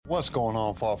What's going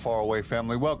on, far away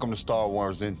family? Welcome to Star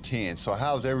Wars in 10. So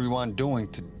how's everyone doing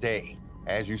today?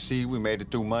 As you see, we made it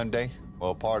through Monday.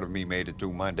 Well, part of me made it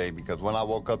through Monday because when I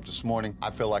woke up this morning, I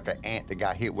feel like an ant that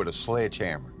got hit with a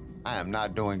sledgehammer. I am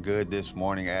not doing good this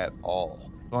morning at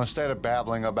all. So instead of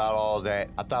babbling about all that,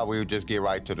 I thought we would just get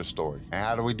right to the story. And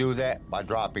how do we do that? By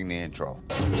dropping the intro.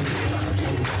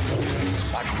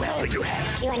 What will you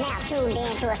have? You are now tuned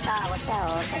in to a Star Wars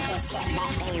show, so just sit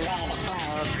back and ready to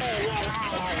flow. Clear your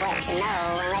mind of what you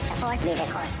know, and let the force be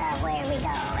the course of where we go.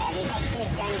 As we take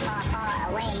this journey far,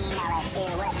 far away, now let's hear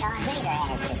what Darth Vader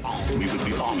has to say. We would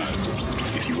be honored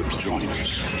if you would join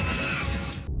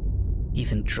us.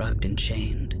 Even drugged and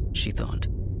chained, she thought,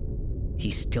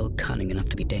 he's still cunning enough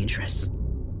to be dangerous.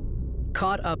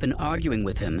 Caught up in arguing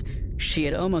with him, she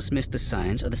had almost missed the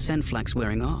signs of the Senflax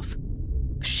wearing off.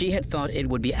 She had thought it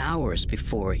would be hours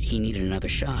before he needed another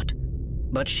shot,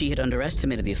 but she had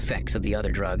underestimated the effects of the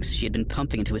other drugs she had been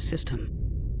pumping into his system.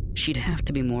 She'd have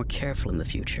to be more careful in the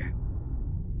future.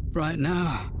 Right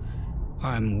now,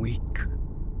 I'm weak,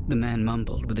 the man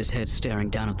mumbled with his head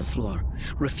staring down at the floor,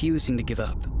 refusing to give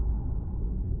up.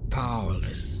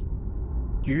 Powerless.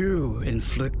 You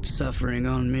inflict suffering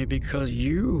on me because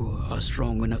you are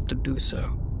strong enough to do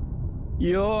so.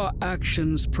 Your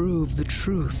actions prove the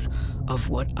truth of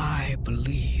what I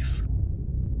believe.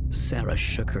 Sarah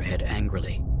shook her head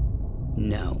angrily.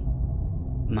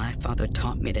 No. My father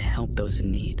taught me to help those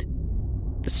in need.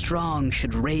 The strong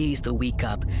should raise the weak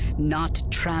up, not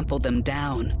trample them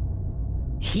down.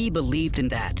 He believed in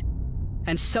that,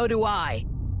 and so do I.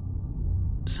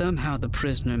 Somehow the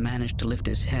prisoner managed to lift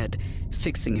his head,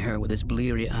 fixing her with his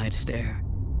bleary-eyed stare.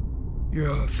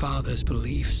 Your father's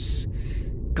beliefs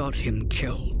got him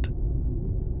killed.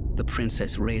 The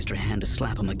princess raised her hand to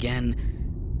slap him again,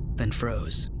 then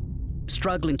froze,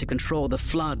 struggling to control the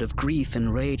flood of grief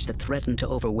and rage that threatened to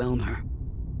overwhelm her.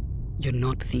 You're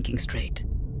not thinking straight,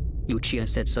 Lucia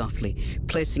said softly,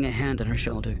 placing a hand on her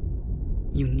shoulder.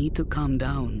 You need to calm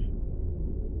down.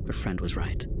 Her friend was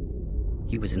right.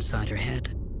 He was inside her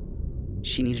head.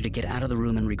 She needed to get out of the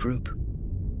room and regroup.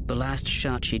 The last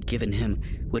shot she'd given him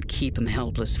would keep him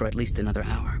helpless for at least another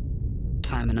hour.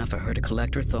 Time enough for her to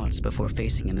collect her thoughts before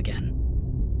facing him again.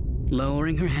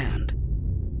 Lowering her hand,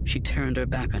 she turned her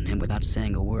back on him without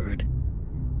saying a word,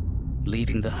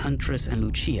 leaving the Huntress and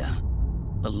Lucia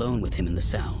alone with him in the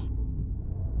cell.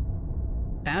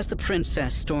 As the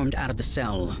princess stormed out of the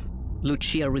cell,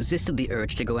 Lucia resisted the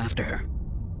urge to go after her.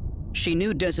 She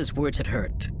knew Dez's words had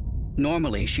hurt.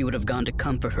 Normally, she would have gone to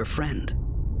comfort her friend.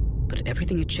 But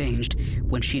everything had changed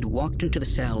when she'd walked into the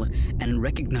cell and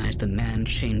recognized the man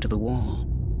chained to the wall.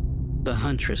 The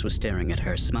Huntress was staring at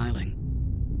her, smiling.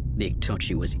 The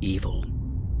Itochi was evil,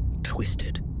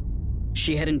 twisted.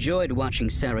 She had enjoyed watching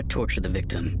Sarah torture the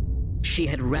victim. She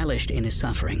had relished in his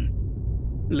suffering.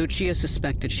 Lucia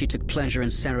suspected she took pleasure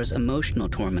in Sarah's emotional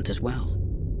torment as well.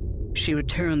 She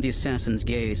returned the assassin's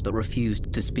gaze but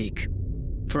refused to speak.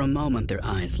 For a moment their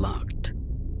eyes locked,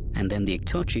 and then the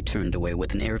Itochi turned away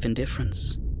with an air of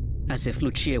indifference, as if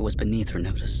Lucia was beneath her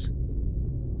notice.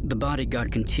 The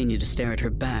bodyguard continued to stare at her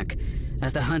back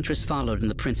as the Huntress followed in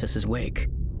the princess's wake,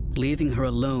 leaving her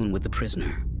alone with the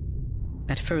prisoner.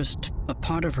 At first, a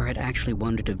part of her had actually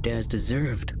wondered if Dez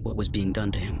deserved what was being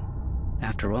done to him.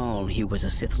 After all, he was a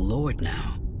Sith Lord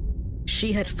now.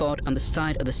 She had fought on the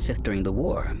side of the Sith during the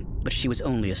war, but she was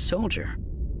only a soldier.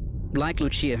 Like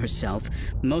Lucia herself,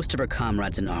 most of her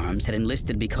comrades in arms had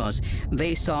enlisted because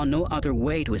they saw no other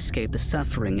way to escape the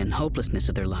suffering and hopelessness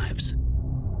of their lives.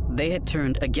 They had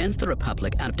turned against the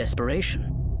Republic out of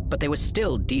desperation, but they were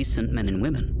still decent men and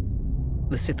women.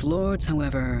 The Sith Lords,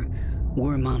 however,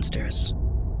 were monsters.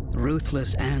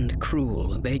 Ruthless and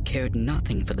cruel, they cared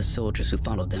nothing for the soldiers who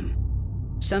followed them.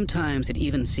 Sometimes it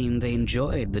even seemed they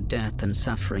enjoyed the death and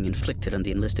suffering inflicted on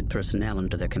the enlisted personnel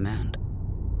under their command.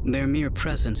 Their mere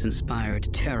presence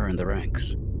inspired terror in the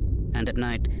ranks, and at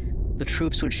night, the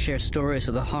troops would share stories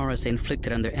of the horrors they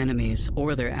inflicted on their enemies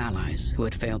or their allies who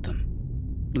had failed them.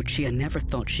 Lucia never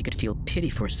thought she could feel pity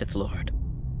for a Sith Lord,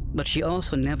 but she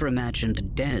also never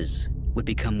imagined Dez would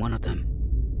become one of them.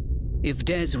 If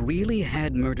Dez really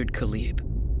had murdered Khalib,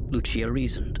 Lucia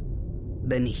reasoned,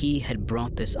 then he had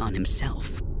brought this on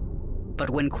himself.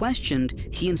 But when questioned,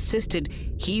 he insisted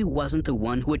he wasn't the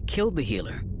one who had killed the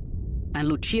healer, and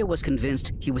Lucia was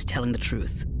convinced he was telling the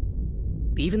truth.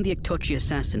 Even the Itochi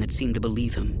assassin had seemed to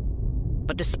believe him.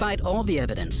 But despite all the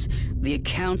evidence, the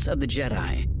accounts of the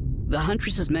Jedi, the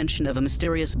Huntress's mention of a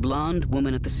mysterious blonde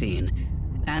woman at the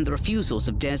scene, and the refusals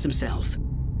of Dez himself,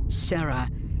 Sarah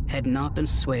had not been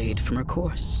swayed from her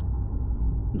course.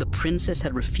 The princess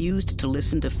had refused to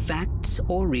listen to facts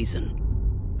or reason.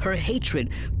 Her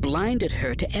hatred blinded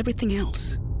her to everything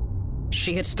else.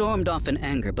 She had stormed off in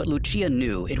anger, but Lucia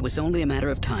knew it was only a matter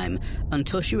of time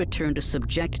until she returned to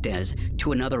subject Des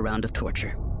to another round of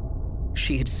torture.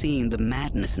 She had seen the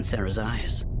madness in Sarah's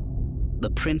eyes.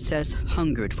 The princess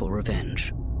hungered for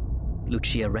revenge.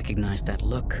 Lucia recognized that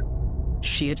look.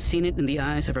 She had seen it in the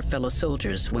eyes of her fellow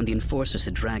soldiers when the enforcers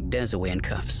had dragged Des away in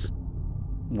cuffs.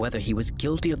 Whether he was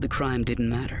guilty of the crime didn't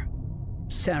matter.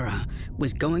 Sarah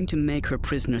was going to make her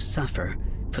prisoner suffer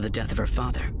for the death of her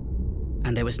father,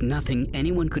 and there was nothing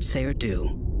anyone could say or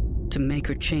do to make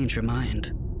her change her mind.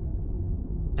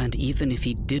 And even if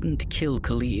he didn't kill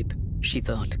Khalib, she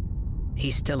thought,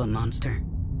 he's still a monster.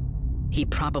 He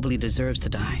probably deserves to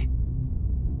die.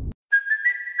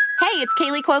 Hey, it's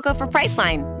Kaylee Cuoco for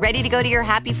Priceline. Ready to go to your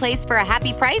happy place for a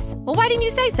happy price? Well, why didn't you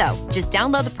say so? Just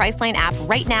download the Priceline app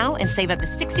right now and save up to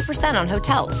 60% on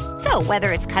hotels. So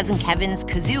whether it's Cousin Kevin's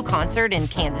Kazoo Concert in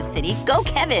Kansas City, go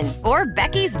Kevin, or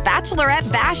Becky's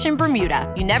Bachelorette Bash in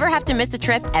Bermuda, you never have to miss a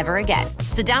trip ever again.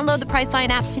 So download the Priceline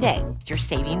app today. Your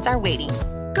savings are waiting.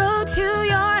 Go to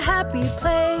your happy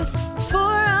place for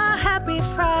a happy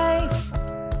price.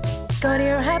 Go to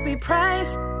your happy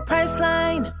price,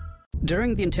 Priceline.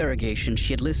 During the interrogation,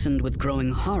 she had listened with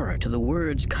growing horror to the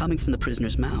words coming from the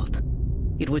prisoner's mouth.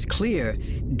 It was clear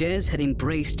Des had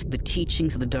embraced the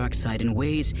teachings of the dark side in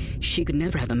ways she could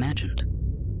never have imagined.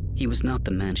 He was not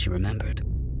the man she remembered.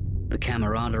 The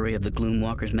camaraderie of the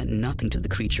Gloomwalkers meant nothing to the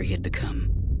creature he had become.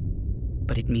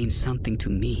 But it means something to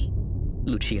me,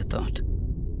 Lucia thought.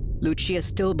 Lucia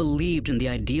still believed in the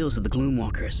ideals of the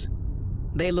Gloomwalkers.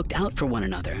 They looked out for one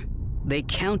another. They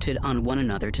counted on one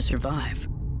another to survive.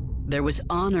 There was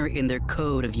honor in their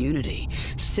code of unity,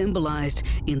 symbolized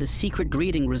in the secret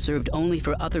greeting reserved only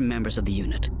for other members of the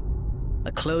unit.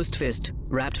 A closed fist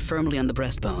wrapped firmly on the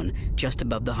breastbone, just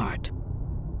above the heart.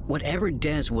 Whatever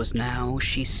Des was now,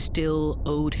 she still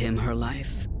owed him her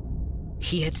life.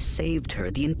 He had saved her,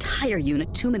 the entire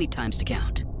unit, too many times to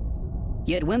count.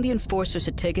 Yet when the enforcers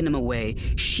had taken him away,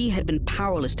 she had been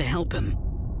powerless to help him.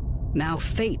 Now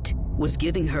fate was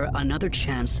giving her another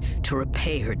chance to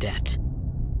repay her debt.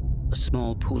 A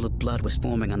small pool of blood was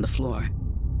forming on the floor,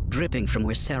 dripping from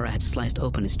where Sarah had sliced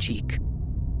open his cheek.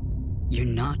 You're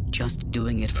not just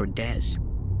doing it for Des,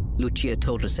 Lucia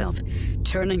told herself,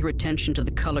 turning her attention to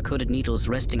the color-coded needles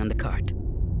resting on the cart.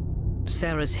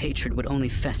 Sarah's hatred would only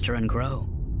fester and grow.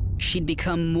 She'd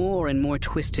become more and more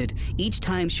twisted each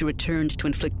time she returned to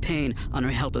inflict pain on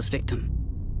her helpless victim.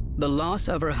 The loss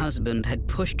of her husband had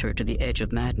pushed her to the edge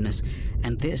of madness,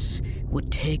 and this would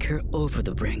take her over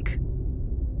the brink.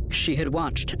 She had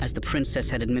watched as the princess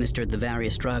had administered the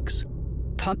various drugs,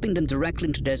 pumping them directly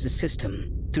into Des's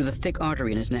system through the thick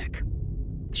artery in his neck.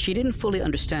 She didn't fully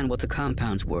understand what the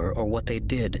compounds were or what they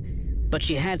did, but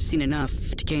she had seen enough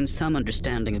to gain some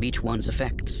understanding of each one's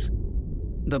effects.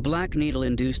 The black needle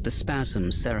induced the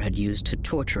spasms Sarah had used to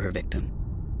torture her victim.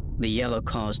 The yellow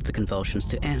caused the convulsions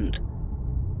to end.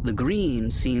 The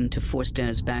green seemed to force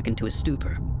Des back into his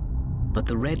stupor, but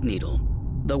the red needle,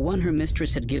 the one her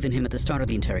mistress had given him at the start of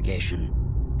the interrogation,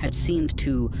 had seemed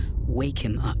to wake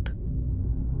him up.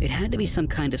 It had to be some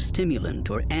kind of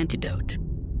stimulant or antidote,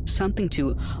 something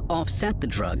to offset the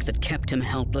drugs that kept him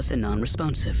helpless and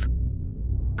non-responsive.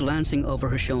 Glancing over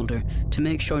her shoulder to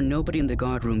make sure nobody in the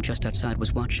guard room just outside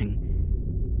was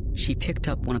watching, she picked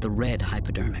up one of the red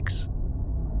hypodermics.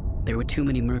 There were too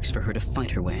many mercs for her to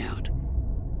fight her way out.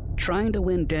 Trying to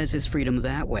win Des's freedom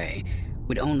that way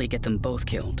would only get them both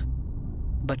killed.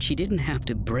 But she didn't have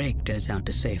to break Des out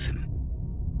to save him.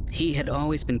 He had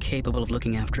always been capable of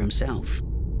looking after himself,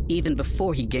 even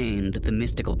before he gained the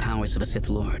mystical powers of a Sith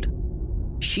Lord.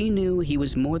 She knew he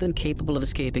was more than capable of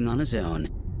escaping on his own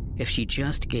if she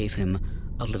just gave him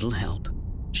a little help.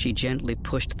 She gently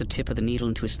pushed the tip of the needle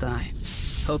into his thigh,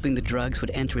 hoping the drugs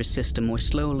would enter his system more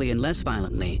slowly and less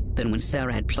violently than when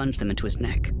Sarah had plunged them into his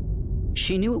neck.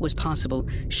 She knew it was possible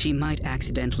she might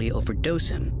accidentally overdose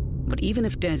him, but even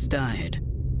if Des died,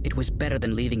 it was better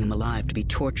than leaving him alive to be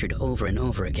tortured over and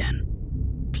over again.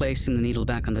 Placing the needle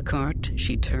back on the cart,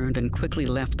 she turned and quickly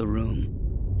left the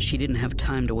room. She didn't have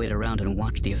time to wait around and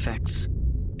watch the effects.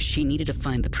 She needed to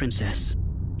find the princess.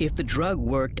 If the drug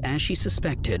worked as she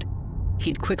suspected,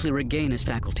 he'd quickly regain his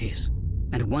faculties.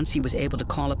 And once he was able to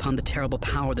call upon the terrible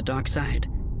power of the dark side,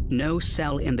 no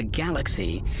cell in the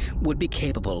galaxy would be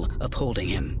capable of holding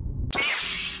him.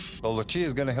 So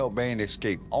Lucia's gonna help Bane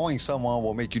escape. Owning someone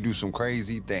will make you do some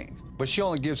crazy things, but she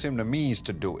only gives him the means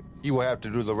to do it. He will have to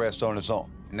do the rest on his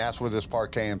own. And that's where this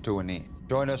part came to an end.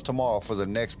 Join us tomorrow for the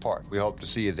next part. We hope to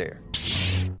see you there.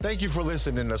 Thank you for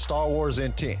listening to Star Wars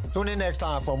Intent. Tune in next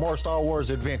time for more Star Wars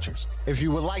adventures. If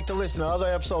you would like to listen to other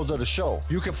episodes of the show,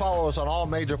 you can follow us on all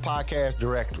major podcast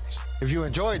directories. If you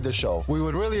enjoyed the show, we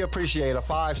would really appreciate a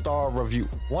 5-star review.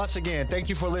 Once again, thank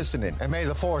you for listening, and may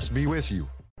the Force be with you.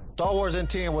 Star Wars in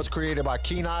 10 was created by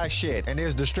Kenai Shed and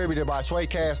is distributed by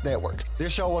Swaycast Network.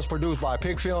 This show was produced by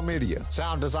Pigfield Media.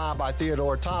 Sound designed by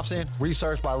Theodore Thompson.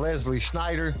 Research by Leslie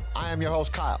Schneider. I am your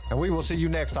host, Kyle, and we will see you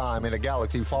next time in a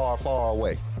galaxy far, far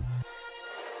away.